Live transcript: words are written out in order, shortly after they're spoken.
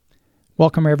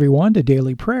Welcome everyone to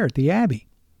Daily Prayer at the Abbey.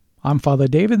 I'm Father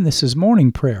David, and this is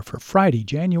morning prayer for Friday,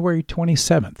 January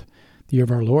 27th, the year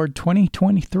of our Lord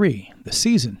 2023, the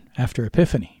season after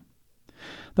Epiphany.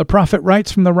 The prophet writes,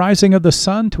 "From the rising of the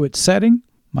sun to its setting,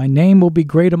 my name will be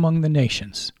great among the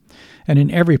nations. And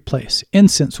in every place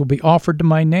incense will be offered to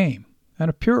my name, and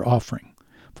a pure offering.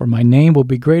 For my name will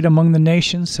be great among the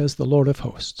nations, says the Lord of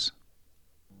hosts."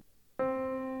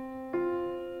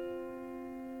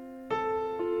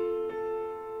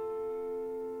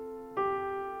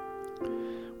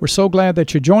 We're so glad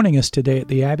that you're joining us today at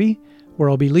the Abbey,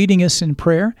 where I'll be leading us in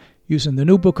prayer using the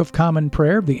New Book of Common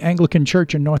Prayer of the Anglican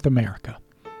Church in North America.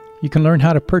 You can learn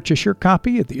how to purchase your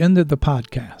copy at the end of the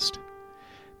podcast.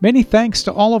 Many thanks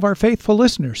to all of our faithful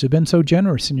listeners who've been so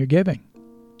generous in your giving.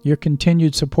 Your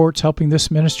continued support's helping this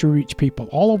ministry reach people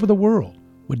all over the world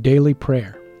with daily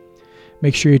prayer.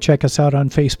 Make sure you check us out on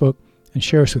Facebook and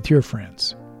share us with your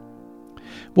friends.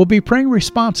 We'll be praying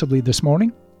responsibly this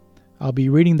morning. I'll be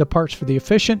reading the parts for the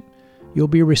officiant. You'll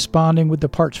be responding with the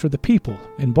parts for the people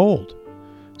in bold.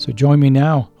 So join me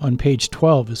now on page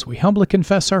 12 as we humbly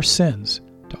confess our sins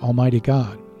to Almighty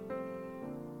God.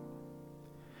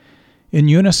 In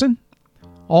unison,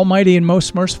 Almighty and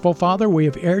most merciful Father, we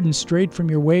have erred and strayed from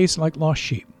your ways like lost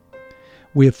sheep.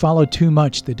 We have followed too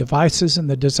much the devices and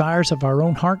the desires of our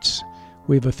own hearts.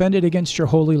 We have offended against your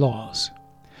holy laws.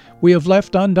 We have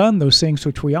left undone those things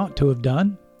which we ought to have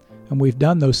done, and we've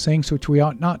done those things which we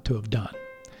ought not to have done.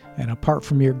 And apart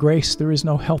from your grace, there is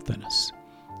no health in us.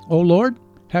 O Lord,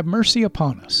 have mercy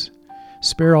upon us.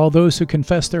 Spare all those who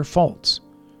confess their faults.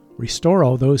 Restore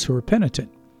all those who are penitent,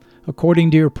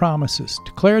 according to your promises,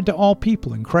 declared to all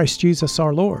people in Christ Jesus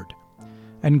our Lord.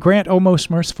 And grant, O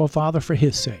most merciful Father, for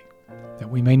his sake,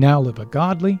 that we may now live a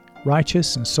godly,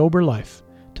 righteous, and sober life,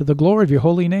 to the glory of your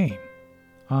holy name.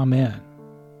 Amen.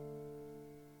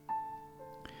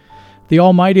 The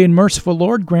Almighty and merciful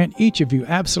Lord grant each of you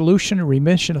absolution and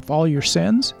remission of all your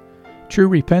sins, true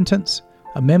repentance,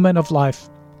 amendment of life,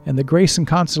 and the grace and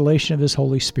consolation of his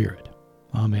Holy Spirit.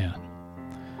 Amen.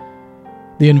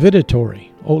 The invitatory,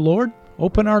 O Lord,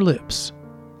 open our lips,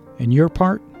 in your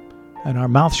part, and our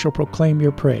mouth shall proclaim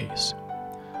your praise.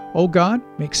 O God,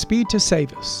 make speed to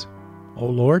save us. O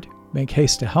Lord, make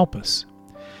haste to help us.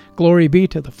 Glory be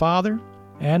to the Father,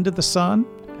 and to the Son,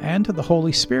 and to the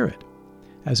Holy Spirit,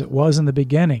 as it was in the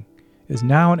beginning, is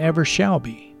now and ever shall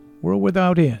be, world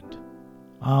without end.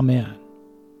 Amen.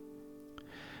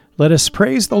 Let us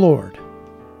praise the Lord.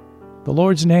 The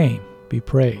Lord's name be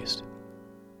praised.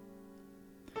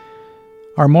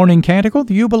 Our morning canticle,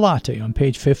 the Jubilate, on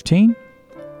page 15.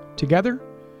 Together,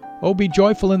 O be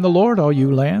joyful in the Lord, all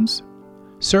you lands.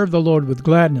 Serve the Lord with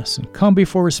gladness, and come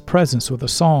before his presence with a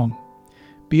song.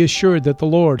 Be assured that the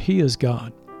Lord, he is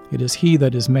God. It is he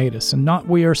that has made us, and not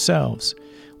we ourselves.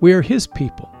 We are his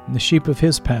people, and the sheep of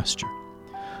his pasture.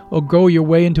 O go your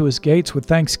way into his gates with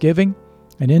thanksgiving,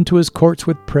 and into his courts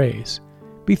with praise.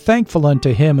 Be thankful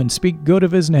unto him, and speak good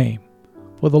of his name.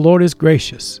 For the Lord is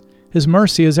gracious, his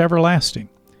mercy is everlasting,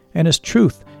 and his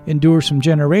truth endures from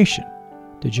generation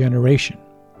to generation.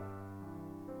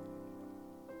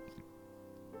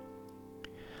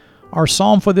 Our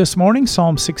psalm for this morning,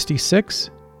 Psalm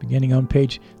 66, beginning on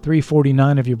page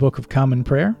 349 of your Book of Common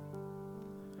Prayer.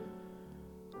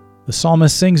 The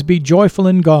psalmist sings, "Be joyful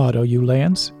in God, O you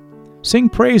lands. Sing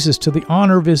praises to the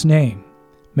honor of his name.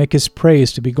 Make his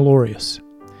praise to be glorious.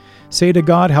 Say to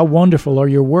God, how wonderful are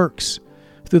your works.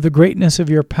 Through the greatness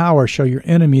of your power shall your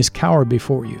enemies cower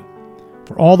before you.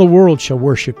 For all the world shall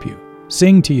worship you,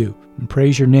 sing to you, and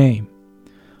praise your name.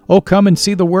 O come and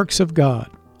see the works of God,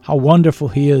 how wonderful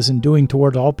he is in doing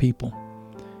toward all people.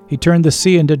 He turned the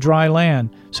sea into dry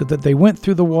land, so that they went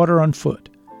through the water on foot.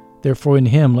 Therefore in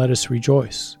him let us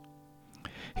rejoice.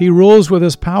 He rules with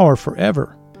his power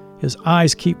forever. His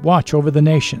eyes keep watch over the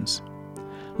nations.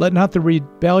 Let not the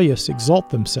rebellious exalt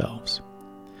themselves.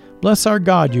 Bless our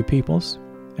God, you peoples,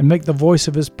 and make the voice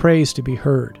of his praise to be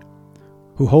heard,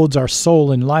 who holds our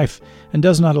soul in life and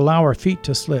does not allow our feet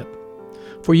to slip.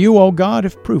 For you, O God,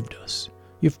 have proved us.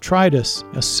 You've tried us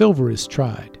as silver is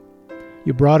tried.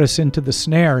 You brought us into the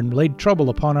snare and laid trouble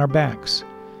upon our backs.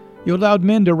 You allowed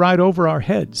men to ride over our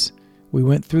heads. We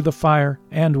went through the fire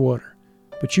and water,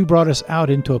 but you brought us out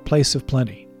into a place of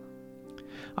plenty.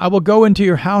 I will go into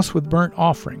your house with burnt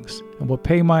offerings, and will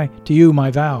pay to you my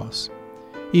vows,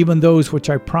 even those which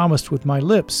I promised with my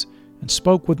lips and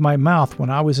spoke with my mouth when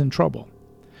I was in trouble.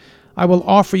 I will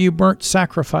offer you burnt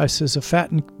sacrifices of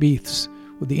fattened beasts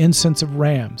with the incense of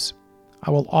rams.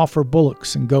 I will offer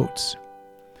bullocks and goats.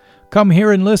 Come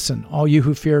here and listen, all you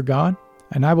who fear God,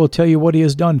 and I will tell you what he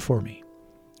has done for me.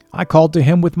 I called to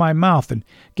him with my mouth and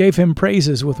gave him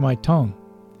praises with my tongue.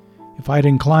 If I had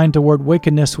inclined toward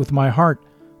wickedness with my heart,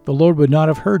 the Lord would not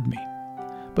have heard me.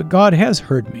 But God has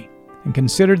heard me and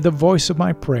considered the voice of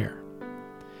my prayer.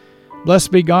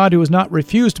 Blessed be God who has not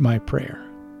refused my prayer,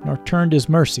 nor turned his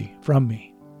mercy from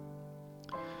me.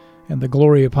 And the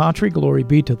Gloria Patri, glory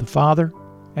be to the Father,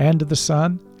 and to the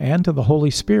Son, and to the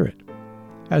Holy Spirit,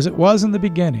 as it was in the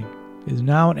beginning, is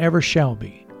now, and ever shall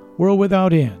be, world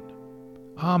without end.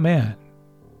 Amen.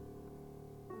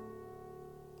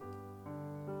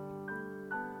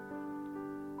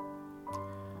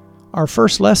 Our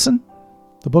first lesson,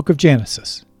 the book of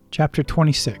Genesis, chapter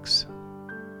 26.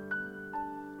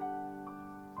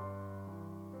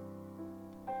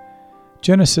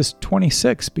 Genesis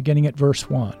 26, beginning at verse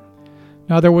 1.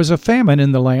 Now there was a famine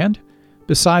in the land,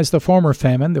 besides the former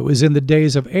famine that was in the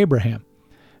days of Abraham.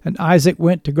 And Isaac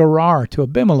went to Gerar to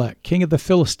Abimelech, king of the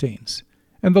Philistines.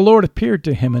 And the Lord appeared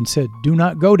to him and said, Do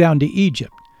not go down to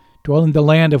Egypt, dwell in the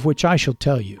land of which I shall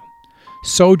tell you.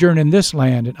 Sojourn in this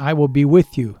land, and I will be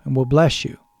with you, and will bless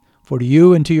you. For to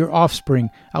you and to your offspring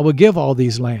I will give all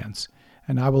these lands,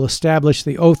 and I will establish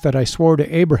the oath that I swore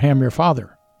to Abraham your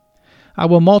father. I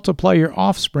will multiply your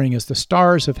offspring as the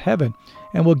stars of heaven,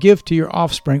 and will give to your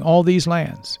offspring all these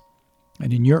lands.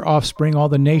 And in your offspring all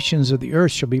the nations of the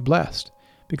earth shall be blessed,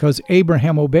 because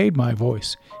Abraham obeyed my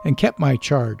voice, and kept my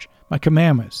charge, my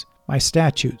commandments, my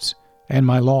statutes, and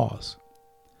my laws.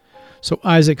 So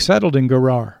Isaac settled in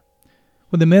Gerar.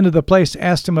 When the men of the place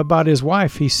asked him about his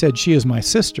wife, he said, She is my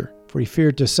sister, for he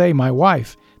feared to say, my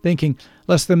wife, thinking,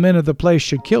 lest the men of the place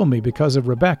should kill me because of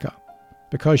Rebekah,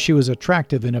 because she was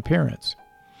attractive in appearance.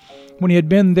 When he had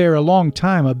been there a long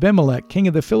time, Abimelech, king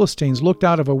of the Philistines, looked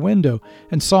out of a window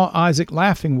and saw Isaac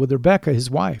laughing with Rebekah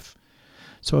his wife.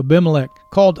 So Abimelech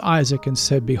called Isaac and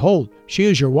said, Behold, she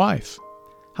is your wife.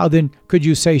 How then could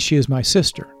you say she is my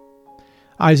sister?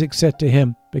 Isaac said to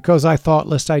him, Because I thought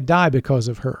lest I die because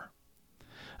of her.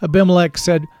 Abimelech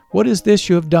said, What is this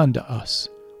you have done to us?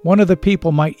 One of the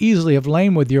people might easily have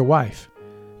lain with your wife.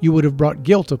 You would have brought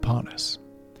guilt upon us.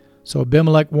 So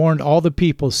Abimelech warned all the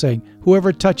people, saying,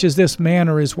 Whoever touches this man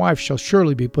or his wife shall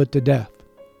surely be put to death.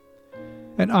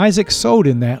 And Isaac sowed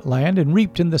in that land, and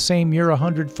reaped in the same year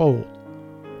 100-fold.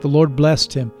 The Lord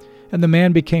blessed him, and the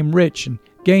man became rich, and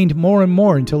gained more and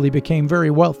more until he became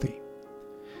very wealthy.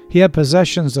 He had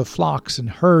possessions of flocks and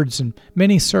herds and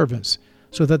many servants,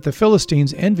 so that the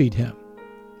Philistines envied him.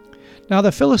 Now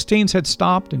the Philistines had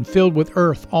stopped and filled with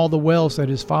earth all the wells that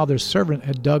his father's servant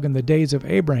had dug in the days of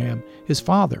Abraham his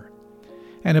father.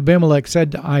 And Abimelech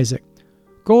said to Isaac,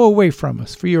 Go away from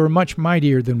us, for you are much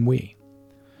mightier than we.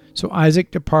 So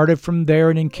Isaac departed from there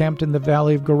and encamped in the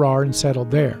valley of Gerar and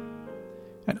settled there.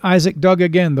 And Isaac dug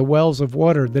again the wells of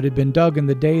water that had been dug in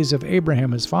the days of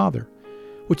Abraham his father,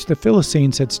 which the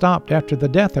Philistines had stopped after the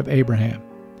death of Abraham.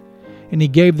 And he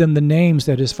gave them the names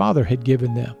that his father had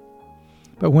given them.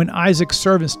 But when Isaac's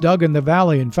servants dug in the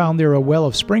valley and found there a well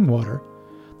of spring water,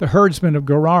 the herdsmen of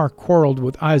Gerar quarreled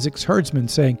with Isaac's herdsmen,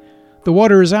 saying, The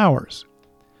water is ours.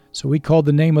 So he called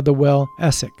the name of the well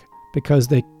Esek, because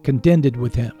they contended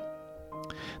with him.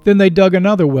 Then they dug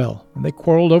another well, and they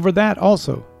quarreled over that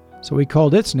also. So he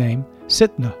called its name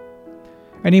Sitnah.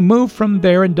 And he moved from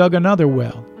there and dug another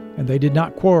well, and they did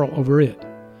not quarrel over it.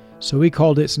 So he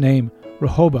called its name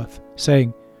Rehoboth,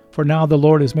 saying, For now the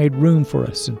Lord has made room for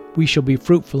us, and we shall be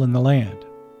fruitful in the land.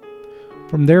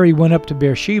 From there he went up to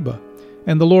Beersheba,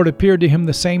 and the Lord appeared to him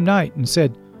the same night, and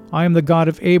said, I am the God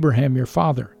of Abraham your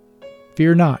father.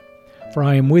 Fear not, for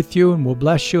I am with you, and will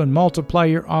bless you, and multiply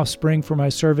your offspring for my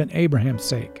servant Abraham's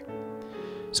sake.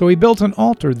 So he built an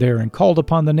altar there, and called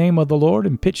upon the name of the Lord,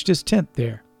 and pitched his tent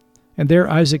there. And there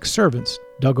Isaac's servants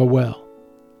dug a well.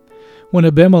 When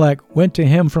Abimelech went to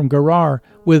him from Gerar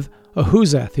with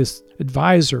Ahuzath his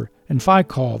advisor, and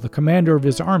Phicol the commander of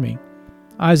his army,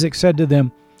 Isaac said to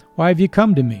them, Why have you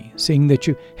come to me, seeing that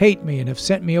you hate me and have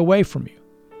sent me away from you?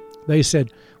 They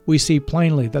said, We see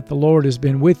plainly that the Lord has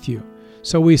been with you.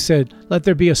 So we said, Let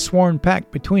there be a sworn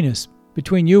pact between us,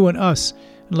 between you and us,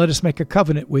 and let us make a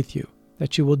covenant with you,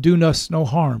 that you will do us no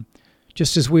harm,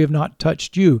 just as we have not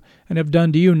touched you, and have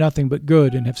done to you nothing but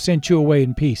good, and have sent you away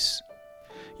in peace.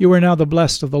 You are now the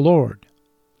blessed of the Lord.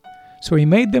 So he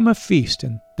made them a feast,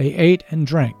 and they ate and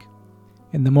drank.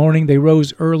 In the morning they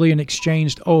rose early and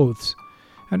exchanged oaths,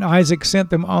 and Isaac sent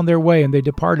them on their way, and they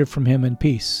departed from him in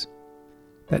peace.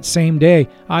 That same day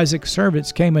Isaac's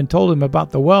servants came and told him about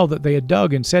the well that they had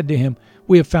dug, and said to him,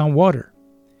 We have found water.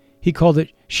 He called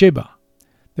it Sheba.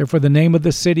 Therefore the name of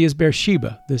the city is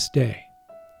Beersheba this day.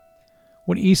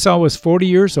 When Esau was 40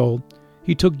 years old,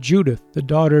 he took Judith, the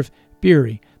daughter of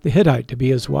Beeri the Hittite, to be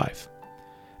his wife.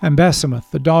 and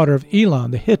Basemath, the daughter of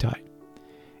Elon the Hittite,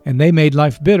 and they made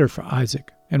life bitter for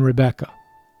Isaac and Rebekah.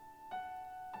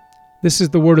 This is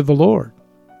the word of the Lord.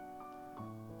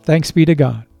 Thanks be to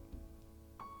God.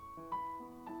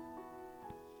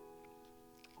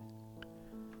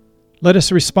 Let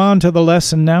us respond to the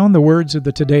lesson now in the words of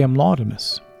the Te Deum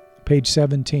Laudamus, page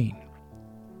 17.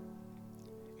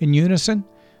 In unison,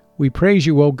 we praise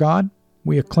you, O God.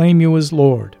 We acclaim you as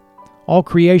Lord. All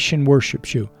creation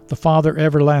worships you, the Father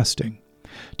everlasting.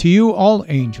 To you all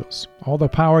angels, all the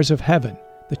powers of heaven,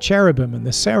 the cherubim and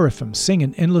the seraphim sing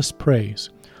in endless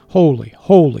praise. Holy,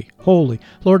 holy, holy,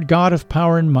 Lord God of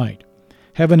power and might.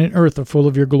 Heaven and earth are full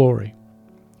of your glory.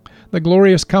 The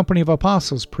glorious company of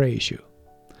apostles praise you.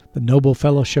 The noble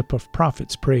fellowship of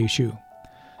prophets praise you.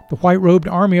 The white-robed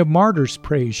army of martyrs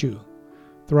praise you.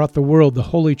 Throughout the world the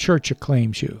Holy Church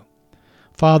acclaims you.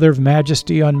 Father of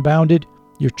majesty unbounded,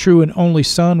 your true and only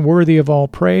Son, worthy of all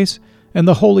praise, and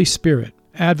the Holy Spirit,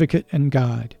 advocate and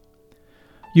guide.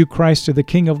 You, Christ, are the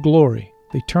King of glory,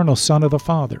 the eternal Son of the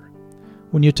Father.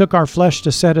 When you took our flesh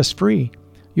to set us free,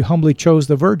 you humbly chose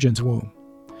the Virgin's womb.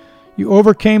 You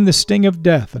overcame the sting of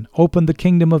death and opened the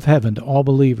kingdom of heaven to all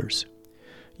believers.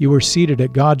 You were seated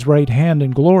at God's right hand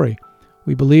in glory.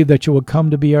 We believe that you will come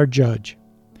to be our judge.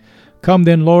 Come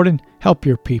then, Lord, and help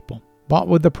your people, bought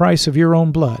with the price of your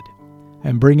own blood,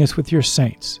 and bring us with your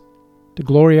saints to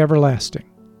glory everlasting.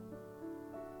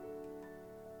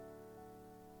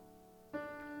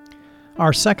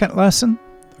 Our second lesson,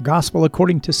 the Gospel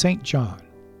according to St. John.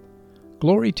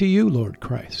 Glory to you, Lord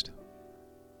Christ.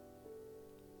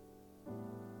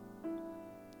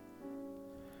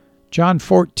 John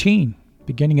 14,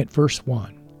 beginning at verse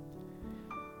 1.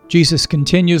 Jesus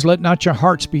continues, "Let not your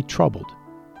hearts be troubled.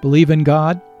 Believe in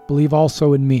God, believe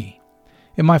also in me.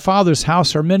 In my Father's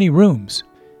house are many rooms.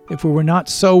 If it were not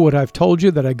so, would I have told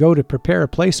you that I go to prepare a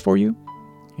place for you?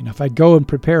 And if I go and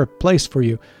prepare a place for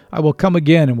you, I will come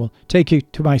again and will take you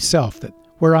to myself, that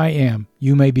where I am,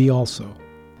 you may be also.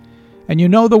 And you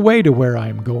know the way to where I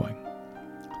am going."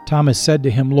 Thomas said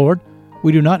to him, "Lord,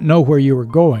 we do not know where you are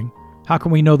going. How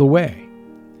can we know the way?"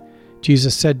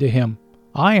 Jesus said to him,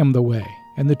 "I am the way,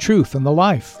 and the truth, and the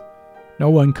life. No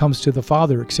one comes to the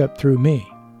Father except through me.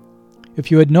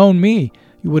 If you had known me,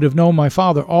 you would have known my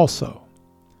Father also.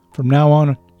 From now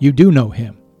on, you do know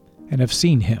him, and have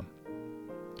seen him."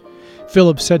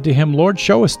 Philip said to him, "Lord,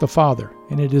 show us the Father,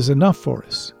 and it is enough for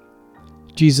us."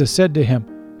 Jesus said to him,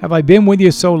 "Have I been with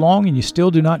you so long, and you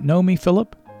still do not know me,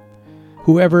 Philip?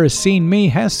 Whoever has seen me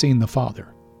has seen the Father.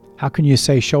 How can you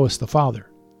say, 'Show us the Father'?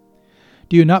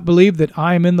 Do you not believe that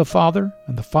I am in the Father,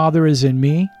 and the Father is in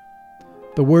me?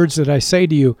 The words that I say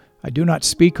to you, I do not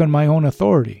speak on my own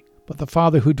authority, but the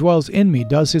Father who dwells in me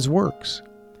does his works.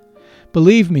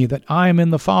 Believe me that I am in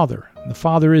the Father, and the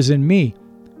Father is in me,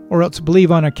 or else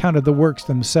believe on account of the works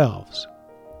themselves.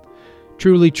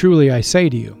 Truly, truly, I say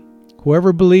to you,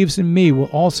 whoever believes in me will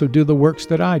also do the works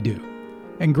that I do,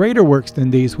 and greater works than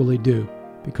these will he do,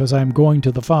 because I am going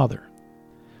to the Father.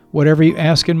 Whatever you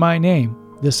ask in my name,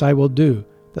 this I will do,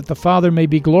 that the Father may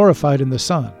be glorified in the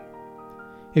Son.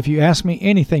 If you ask me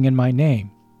anything in my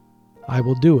name, I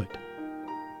will do it."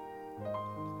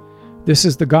 This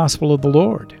is the gospel of the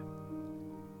Lord.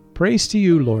 Praise to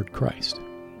you, Lord Christ.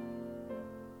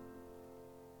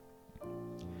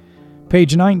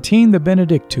 Page 19, the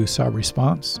Benedictus, our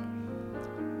response.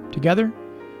 Together,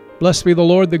 blessed be the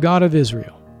Lord, the God of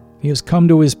Israel. He has come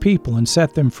to his people and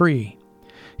set them free.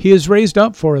 He has raised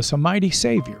up for us a mighty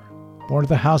Savior, born of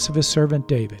the house of his servant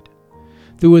David.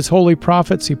 Through his holy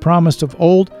prophets he promised of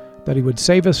old that he would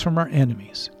save us from our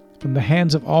enemies, from the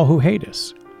hands of all who hate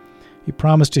us. He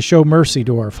promised to show mercy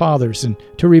to our fathers and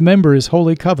to remember his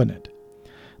holy covenant.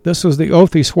 This was the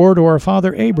oath he swore to our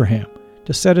father Abraham,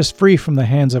 to set us free from the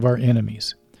hands of our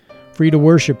enemies, free to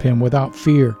worship him without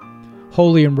fear,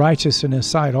 holy and righteous in his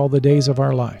sight all the days of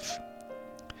our life.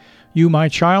 You, my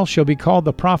child, shall be called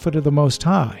the prophet of the Most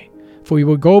High, for you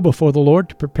will go before the Lord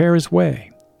to prepare his way,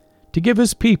 to give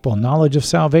his people knowledge of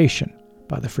salvation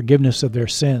by the forgiveness of their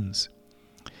sins.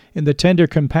 In the tender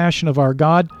compassion of our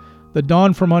God, the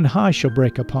dawn from on high shall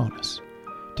break upon us,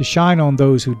 to shine on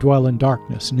those who dwell in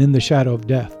darkness and in the shadow of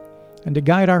death, and to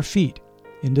guide our feet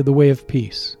into the way of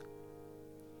peace.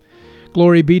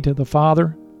 Glory be to the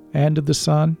Father, and to the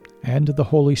Son, and to the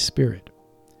Holy Spirit,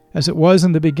 as it was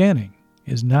in the beginning,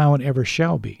 is now, and ever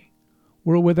shall be,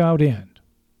 world without end.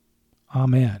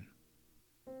 Amen.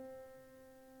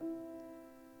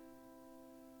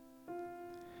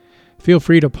 Feel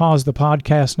free to pause the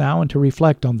podcast now and to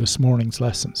reflect on this morning's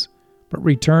lessons, but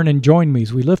return and join me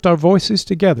as we lift our voices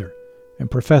together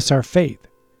and profess our faith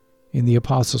in the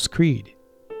Apostles' Creed.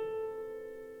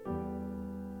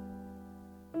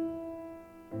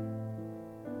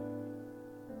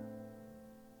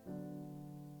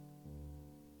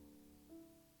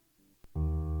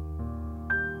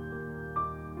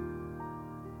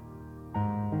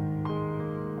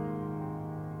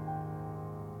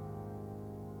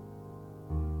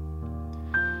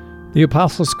 The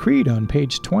Apostles' Creed on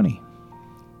page 20.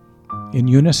 In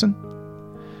unison,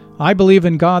 I believe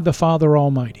in God the Father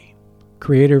Almighty,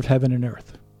 creator of heaven and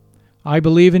earth. I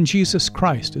believe in Jesus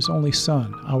Christ, his only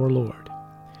Son, our Lord.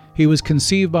 He was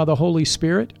conceived by the Holy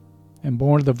Spirit and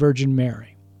born of the Virgin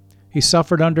Mary. He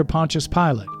suffered under Pontius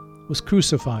Pilate, was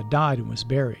crucified, died, and was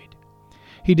buried.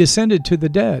 He descended to the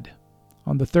dead.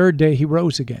 On the third day he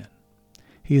rose again.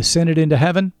 He ascended into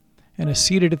heaven and is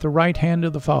seated at the right hand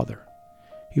of the Father.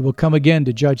 He will come again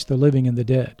to judge the living and the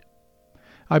dead.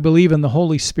 I believe in the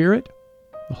Holy Spirit,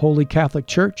 the Holy Catholic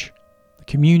Church, the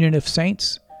communion of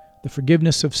saints, the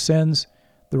forgiveness of sins,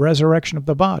 the resurrection of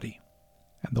the body,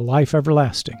 and the life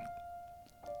everlasting.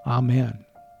 Amen.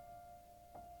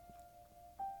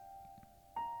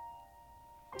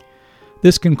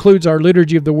 This concludes our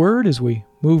Liturgy of the Word as we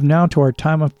move now to our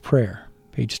time of prayer,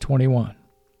 page 21.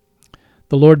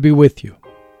 The Lord be with you,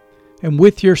 and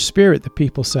with your spirit, the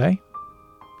people say.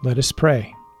 Let us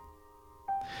pray.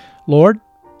 Lord,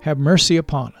 have mercy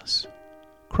upon us.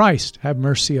 Christ, have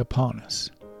mercy upon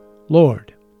us.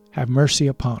 Lord, have mercy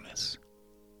upon us.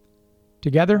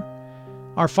 Together,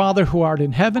 Our Father who art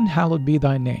in heaven, hallowed be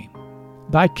thy name.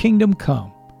 Thy kingdom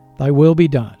come, thy will be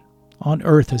done, on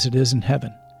earth as it is in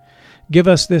heaven. Give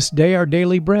us this day our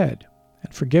daily bread,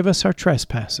 and forgive us our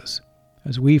trespasses,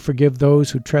 as we forgive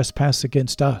those who trespass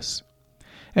against us.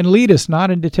 And lead us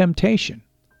not into temptation,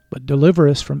 but deliver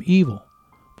us from evil.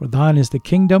 For thine is the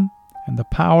kingdom, and the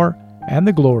power, and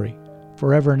the glory,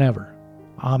 forever and ever.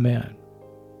 Amen.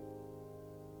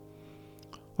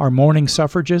 Our morning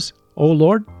suffrages, O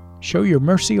Lord, show your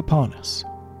mercy upon us,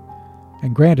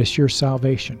 and grant us your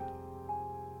salvation.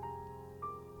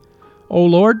 O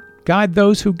Lord, guide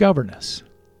those who govern us,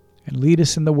 and lead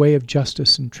us in the way of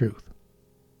justice and truth.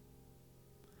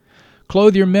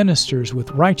 Clothe your ministers with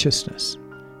righteousness,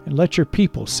 and let your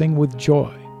people sing with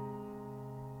joy.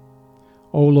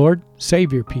 O Lord,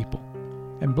 save your people,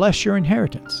 and bless your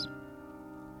inheritance.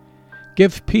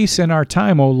 Give peace in our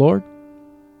time, O Lord,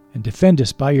 and defend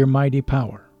us by your mighty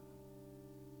power.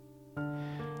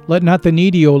 Let not the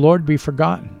needy, O Lord, be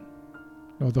forgotten,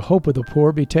 nor the hope of the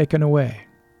poor be taken away.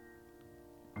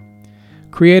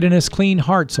 Create in us clean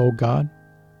hearts, O God,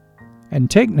 and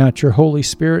take not your Holy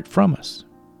Spirit from us.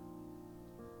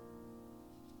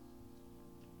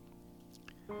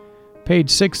 Page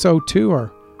 602,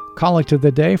 our Collect of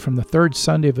the Day from the third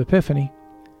Sunday of Epiphany.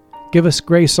 Give us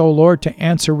grace, O Lord, to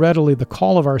answer readily the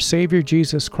call of our Savior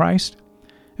Jesus Christ,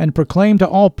 and proclaim to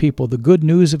all people the good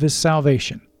news of his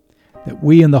salvation, that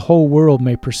we and the whole world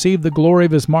may perceive the glory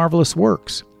of his marvelous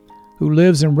works, who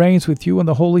lives and reigns with you in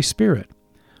the Holy Spirit,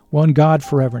 one God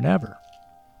forever and ever.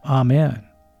 Amen.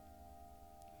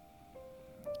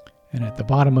 And at the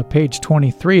bottom of page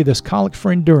 23, this Collect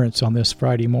for Endurance on this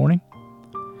Friday morning.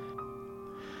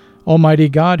 Almighty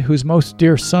God, whose most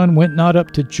dear Son went not up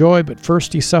to joy, but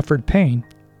first he suffered pain,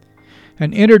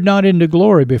 and entered not into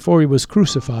glory before he was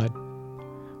crucified,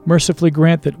 mercifully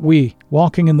grant that we,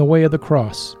 walking in the way of the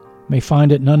cross, may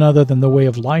find it none other than the way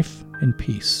of life and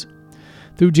peace.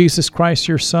 Through Jesus Christ,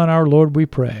 your Son, our Lord, we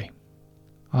pray.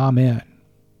 Amen.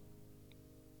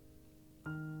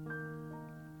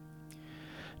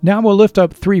 Now we'll lift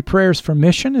up 3 prayers for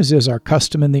mission, as is our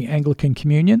custom in the Anglican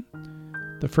Communion.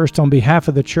 The first on behalf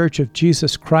of the Church of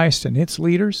Jesus Christ and its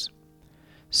leaders.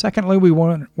 Secondly, we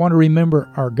want to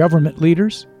remember our government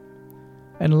leaders.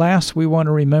 And last, we want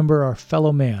to remember our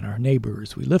fellow man, our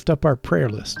neighbors. We lift up our prayer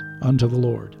list unto the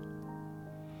Lord.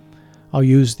 I'll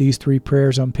use these 3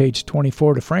 prayers on page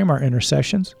 24 to frame our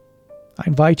intercessions. I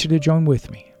invite you to join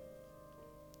with me.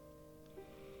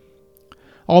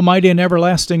 Almighty and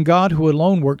everlasting God, who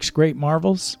alone works great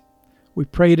marvels, we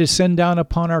pray to send down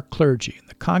upon our clergy and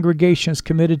the congregations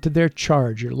committed to their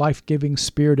charge your life-giving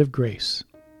spirit of grace.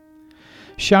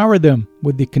 Shower them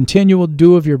with the continual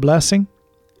dew of your blessing,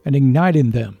 and ignite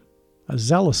in them a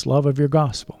zealous love of your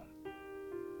gospel.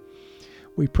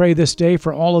 We pray this day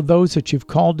for all of those that you've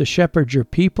called to shepherd your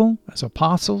people as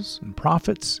apostles and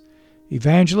prophets,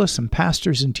 evangelists and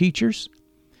pastors and teachers.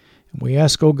 And we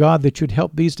ask, O God, that you'd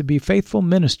help these to be faithful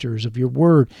ministers of your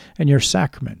word and your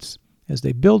sacraments as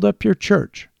they build up your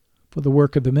church for the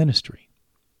work of the ministry.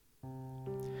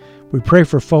 We pray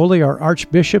for Foley, our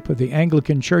Archbishop of the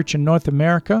Anglican Church in North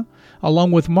America,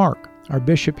 along with Mark, our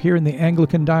bishop here in the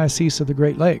Anglican Diocese of the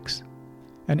Great Lakes,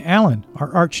 and Alan,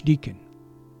 our Archdeacon.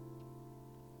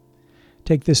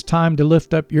 Take this time to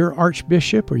lift up your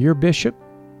Archbishop or your bishop,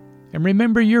 and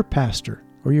remember your pastor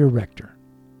or your rector.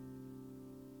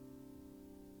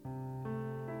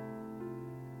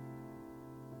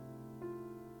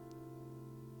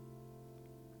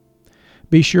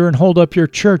 Be sure and hold up your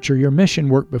church or your mission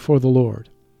work before the Lord,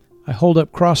 I hold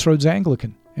up Crossroads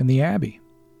Anglican and the Abbey.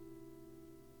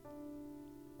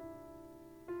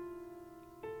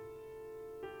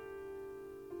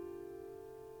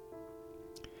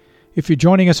 If you're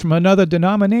joining us from another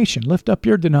denomination, lift up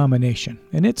your denomination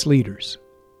and its leaders.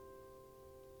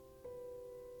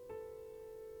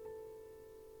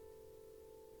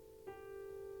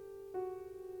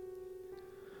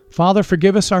 Father,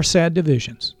 forgive us our sad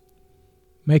divisions.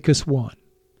 Make us one.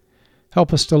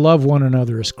 Help us to love one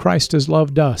another as Christ has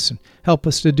loved us, and help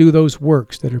us to do those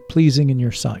works that are pleasing in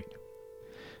your sight.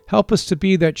 Help us to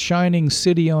be that shining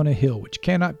city on a hill which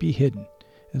cannot be hidden,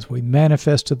 as we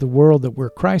manifest to the world that we're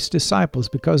Christ's disciples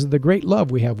because of the great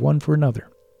love we have one for another.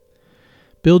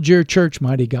 Build your church,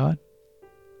 mighty God,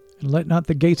 and let not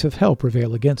the gates of hell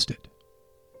prevail against it.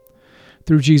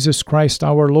 Through Jesus Christ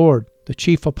our Lord, the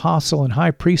chief apostle and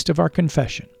high priest of our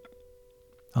confession.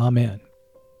 Amen.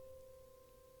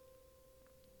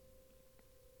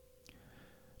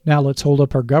 Now let's hold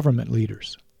up our government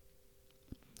leaders.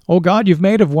 O God, you've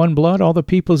made of one blood all the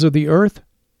peoples of the earth,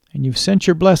 and you've sent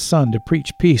your blessed Son to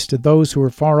preach peace to those who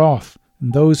are far off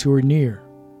and those who are near.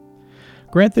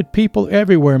 Grant that people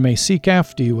everywhere may seek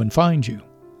after you and find you.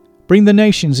 Bring the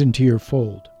nations into your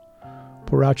fold.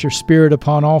 Pour out your Spirit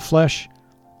upon all flesh,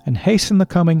 and hasten the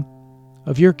coming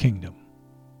of your kingdom.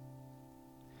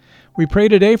 We pray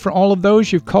today for all of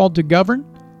those you've called to govern,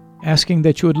 asking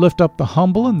that you would lift up the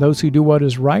humble and those who do what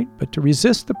is right, but to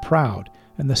resist the proud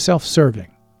and the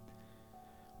self-serving.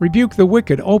 Rebuke the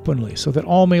wicked openly so that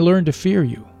all may learn to fear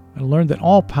you and learn that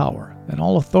all power and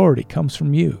all authority comes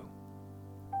from you.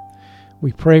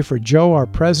 We pray for Joe, our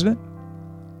president,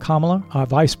 Kamala, our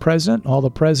vice president, all the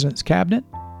president's cabinet.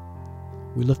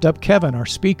 We lift up Kevin, our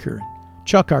speaker,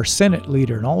 Chuck, our Senate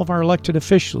leader, and all of our elected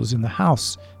officials in the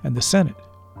House and the Senate.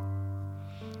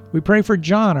 We pray for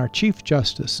John, our Chief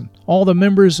Justice, and all the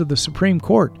members of the Supreme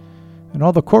Court and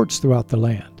all the courts throughout the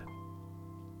land.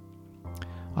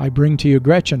 I bring to you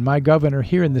Gretchen, my governor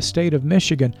here in the state of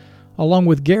Michigan, along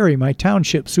with Gary, my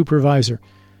township supervisor,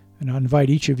 and I invite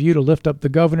each of you to lift up the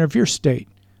governor of your state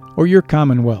or your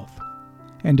commonwealth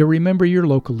and to remember your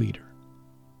local leader.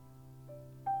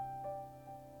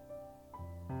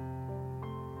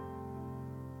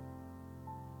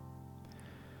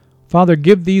 Father,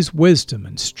 give these wisdom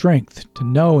and strength to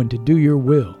know and to do your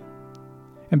will.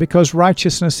 And because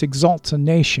righteousness exalts a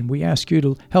nation, we ask you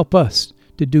to help us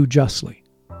to do justly,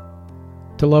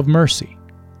 to love mercy,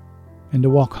 and to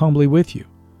walk humbly with you,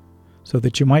 so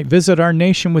that you might visit our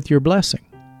nation with your blessing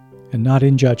and not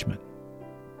in judgment.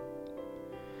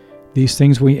 These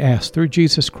things we ask through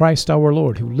Jesus Christ our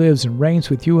Lord, who lives and reigns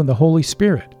with you in the Holy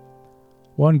Spirit,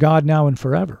 one God now and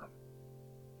forever.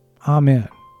 Amen.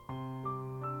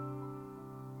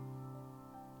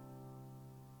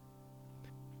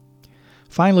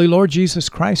 Finally, Lord Jesus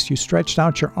Christ, you stretched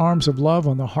out your arms of love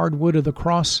on the hard wood of the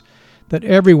cross, that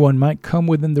everyone might come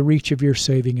within the reach of your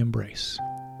saving embrace.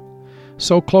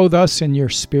 So clothe us in your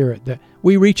Spirit, that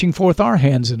we, reaching forth our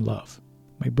hands in love,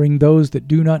 may bring those that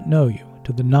do not know you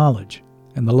to the knowledge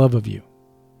and the love of you.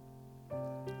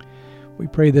 We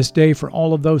pray this day for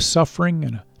all of those suffering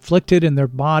and afflicted in their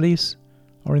bodies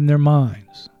or in their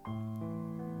minds.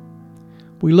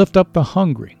 We lift up the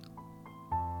hungry,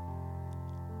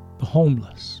 the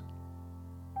homeless,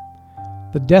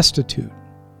 the destitute,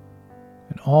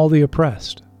 and all the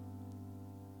oppressed.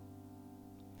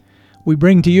 We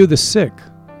bring to you the sick,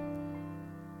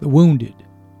 the wounded,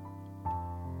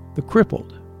 the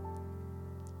crippled,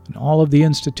 and all of the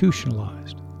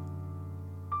institutionalized.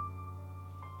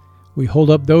 We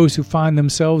hold up those who find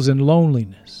themselves in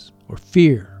loneliness or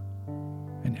fear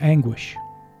and anguish.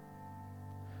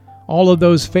 All of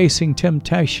those facing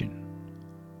temptation,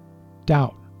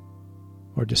 doubt,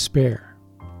 or despair.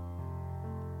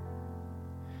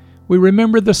 We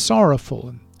remember the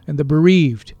sorrowful and the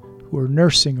bereaved who are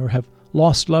nursing or have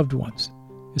lost loved ones,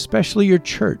 especially your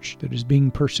church that is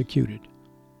being persecuted,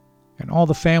 and all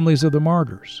the families of the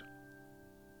martyrs.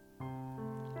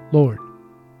 Lord,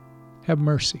 have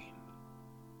mercy.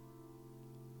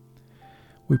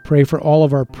 We pray for all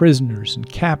of our prisoners and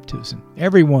captives and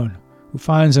everyone who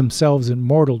finds themselves in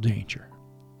mortal danger.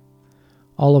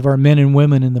 All of our men and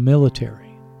women in the military,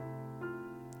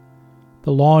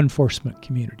 the law enforcement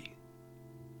community,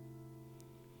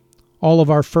 all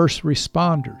of our first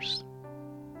responders,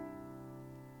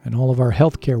 and all of our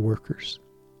healthcare workers.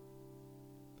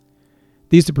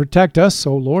 These to protect us,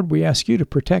 so Lord, we ask you to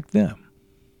protect them.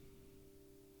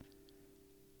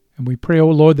 And we pray, O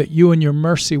Lord, that you in your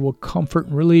mercy will comfort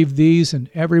and relieve these and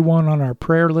everyone on our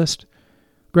prayer list,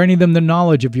 granting them the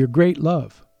knowledge of your great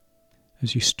love,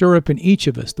 as you stir up in each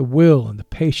of us the will and the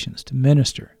patience to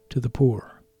minister to the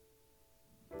poor.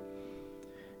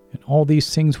 And all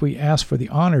these things we ask for the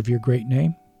honor of your great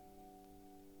name.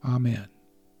 Amen.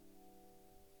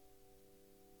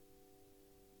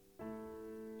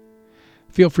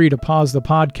 Feel free to pause the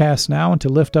podcast now and to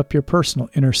lift up your personal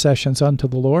intercessions unto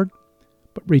the Lord.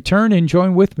 But return and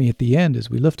join with me at the end as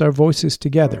we lift our voices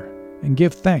together and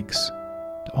give thanks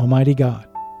to Almighty God.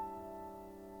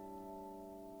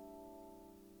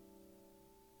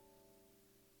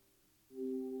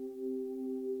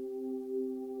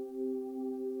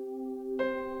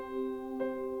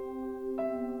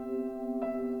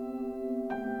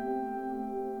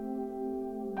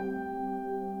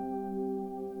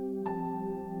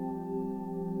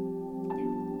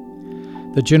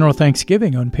 The General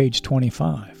Thanksgiving on page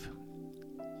 25.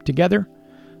 Together,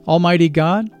 Almighty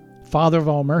God, Father of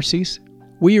all mercies,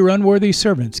 we, your unworthy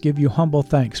servants, give you humble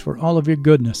thanks for all of your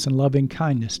goodness and loving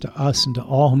kindness to us and to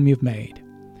all whom you've made.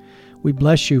 We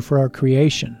bless you for our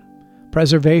creation,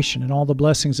 preservation, and all the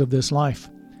blessings of this life,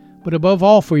 but above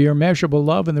all for your immeasurable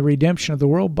love and the redemption of the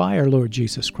world by our Lord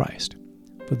Jesus Christ,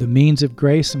 for the means of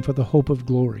grace and for the hope of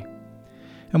glory.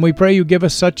 And we pray you give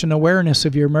us such an awareness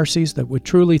of your mercies that with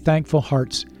truly thankful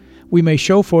hearts we may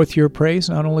show forth your praise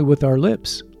not only with our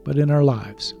lips, but in our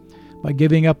lives, by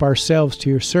giving up ourselves to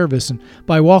your service and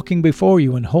by walking before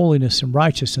you in holiness and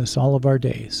righteousness all of our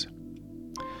days.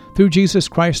 Through Jesus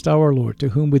Christ our Lord, to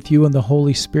whom with you and the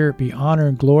Holy Spirit be honor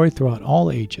and glory throughout all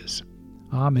ages.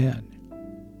 Amen.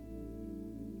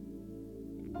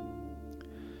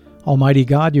 Almighty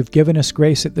God, you've given us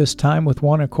grace at this time with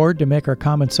one accord to make our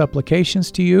common supplications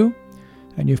to you,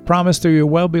 and you've promised through your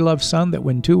well-beloved Son that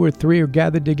when 2 or 3 are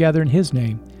gathered together in his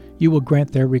name, you will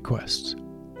grant their requests.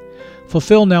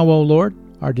 Fulfill now, O Lord,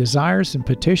 our desires and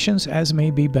petitions as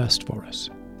may be best for us,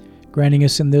 granting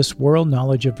us in this world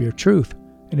knowledge of your truth,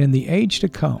 and in the age to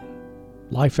come,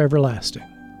 life everlasting.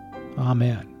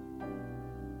 Amen.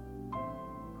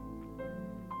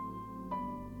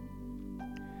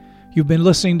 You've been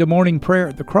listening to Morning Prayer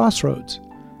at the Crossroads,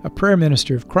 a prayer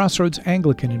ministry of Crossroads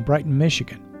Anglican in Brighton,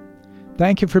 Michigan.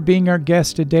 Thank you for being our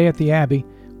guest today at the Abbey.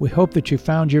 We hope that you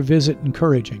found your visit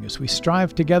encouraging as we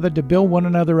strive together to build one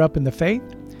another up in the faith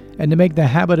and to make the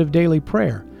habit of daily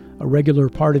prayer a regular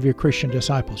part of your Christian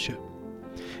discipleship.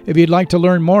 If you'd like to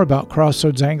learn more about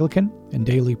Crossroads Anglican and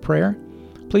daily prayer,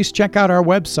 please check out our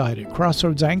website at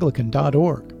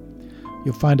crossroadsanglican.org.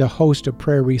 You'll find a host of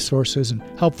prayer resources and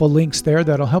helpful links there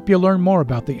that'll help you learn more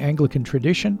about the Anglican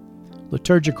tradition,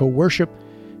 liturgical worship,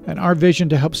 and our vision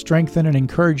to help strengthen and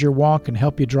encourage your walk and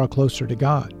help you draw closer to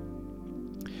God.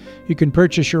 You can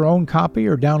purchase your own copy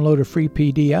or download a free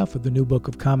PDF of the New Book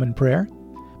of Common Prayer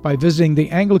by visiting the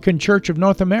Anglican Church of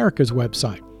North America's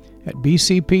website at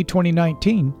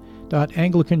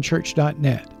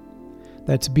bcp2019.anglicanchurch.net.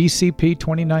 That's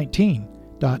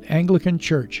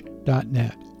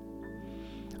bcp2019.anglicanchurch.net.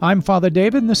 I'm Father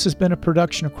David, and this has been a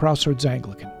production of Crossroads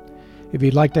Anglican. If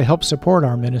you'd like to help support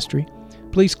our ministry,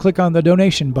 please click on the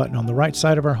donation button on the right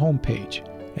side of our homepage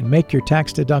and make your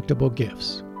tax-deductible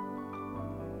gifts.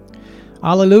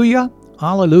 Alleluia,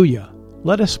 alleluia.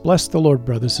 Let us bless the Lord,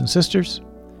 brothers and sisters.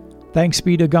 Thanks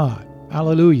be to God.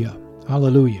 Alleluia,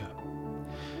 alleluia.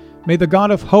 May the God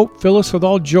of hope fill us with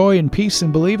all joy and peace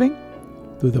in believing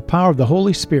through the power of the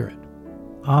Holy Spirit.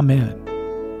 Amen.